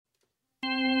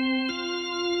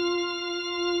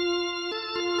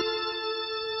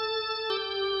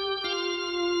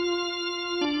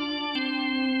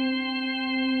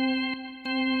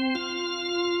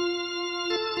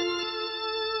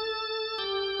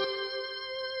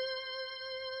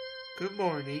Good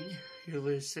morning. You're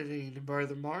listening to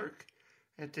Brother Mark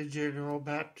at the General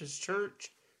Baptist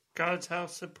Church, God's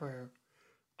House of Prayer.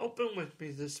 Open with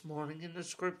me this morning in the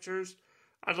Scriptures.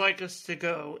 I'd like us to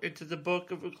go into the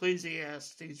book of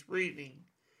Ecclesiastes, reading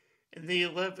in the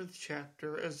 11th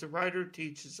chapter as the writer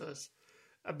teaches us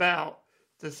about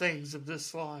the things of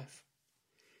this life.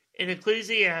 In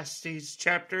Ecclesiastes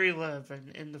chapter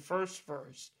 11, in the first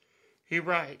verse, he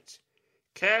writes,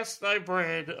 "Cast thy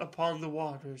bread upon the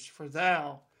waters, for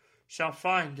thou shalt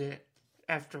find it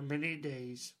after many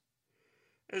days."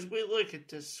 As we look at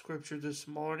this scripture this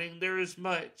morning, there is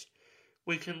much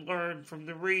we can learn from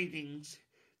the readings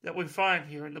that we find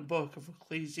here in the book of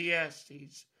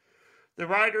Ecclesiastes. The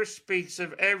writer speaks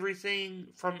of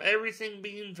everything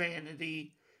being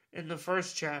vanity in the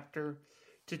first chapter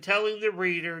to telling the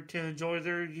reader to enjoy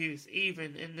their youth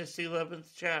even in this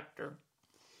 11th chapter.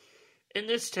 In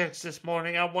this text this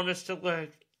morning, I want us to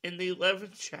look in the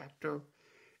 11th chapter.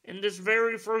 In this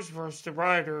very first verse, the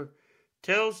writer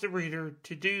tells the reader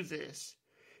to do this.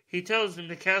 He tells them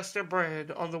to cast their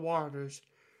bread on the waters,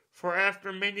 for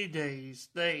after many days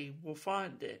they will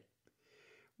find it.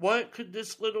 What could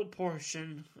this little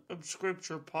portion of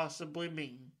Scripture possibly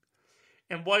mean?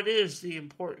 And what is the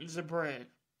importance of bread?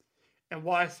 And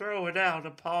why throw it out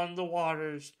upon the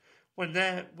waters when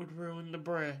that would ruin the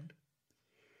bread?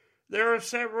 There are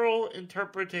several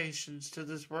interpretations to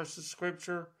this verse of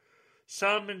Scripture.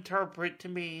 Some interpret to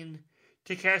mean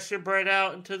to cast your bread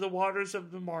out into the waters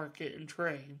of the market and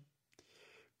trade.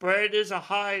 Bread is a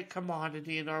high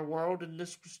commodity in our world, and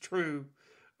this was true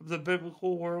of the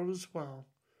biblical world as well.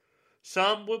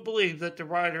 Some would believe that the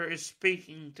writer is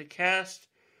speaking to cast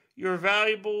your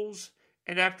valuables,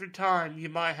 and after time you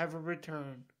might have a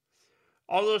return.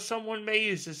 Although someone may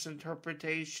use this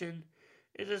interpretation,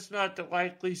 it is not the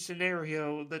likely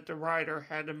scenario that the writer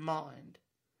had in mind.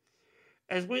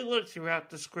 As we look throughout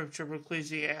the scripture of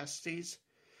Ecclesiastes,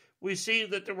 we see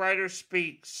that the writer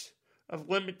speaks of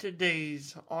limited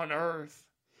days on earth,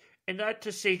 and not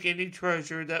to seek any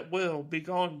treasure that will be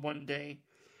gone one day,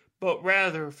 but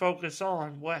rather focus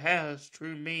on what has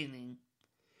true meaning.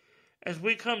 As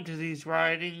we come to these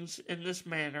writings in this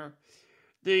manner,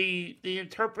 the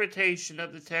interpretation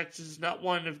of the text is not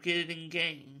one of getting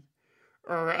gain,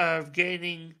 or of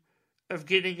getting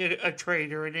a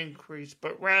trade or an increase,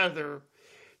 but rather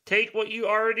take what you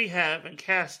already have and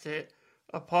cast it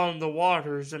upon the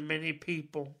waters of many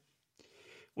people.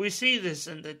 We see this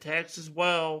in the text as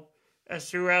well as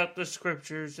throughout the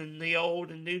scriptures in the Old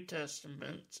and New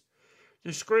Testaments.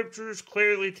 The scriptures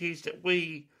clearly teach that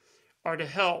we are to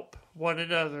help one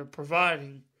another,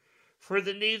 providing for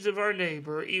the needs of our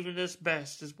neighbor even as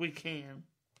best as we can.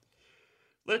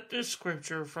 Let this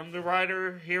scripture from the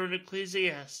writer here in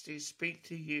Ecclesiastes speak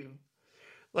to you.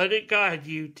 Let it guide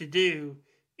you to do,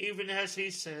 even as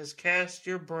he says, cast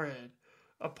your bread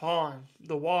upon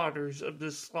the waters of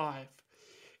this life.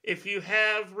 If you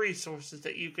have resources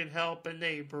that you can help a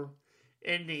neighbor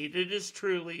in need, it is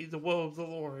truly the will of the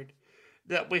Lord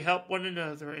that we help one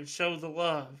another and show the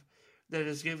love that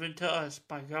is given to us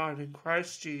by God in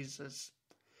Christ Jesus.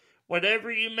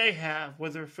 Whatever you may have,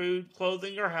 whether food,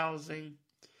 clothing, or housing,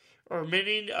 or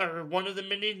one of the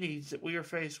many needs that we are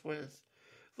faced with,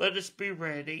 let us be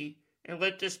ready, and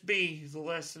let this be the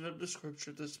lesson of the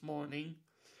scripture this morning.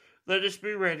 Let us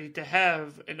be ready to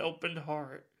have an open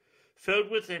heart, filled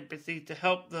with empathy to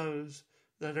help those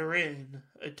that are in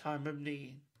a time of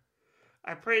need.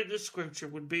 I pray this scripture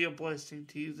would be a blessing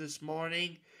to you this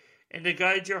morning, and to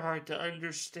guide your heart to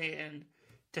understand,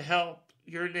 to help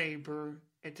your neighbor,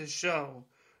 and to show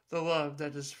the love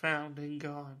that is found in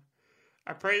God.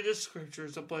 I pray this scripture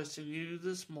is a blessing to you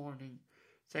this morning.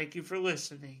 Thank you for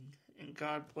listening, and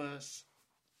God bless.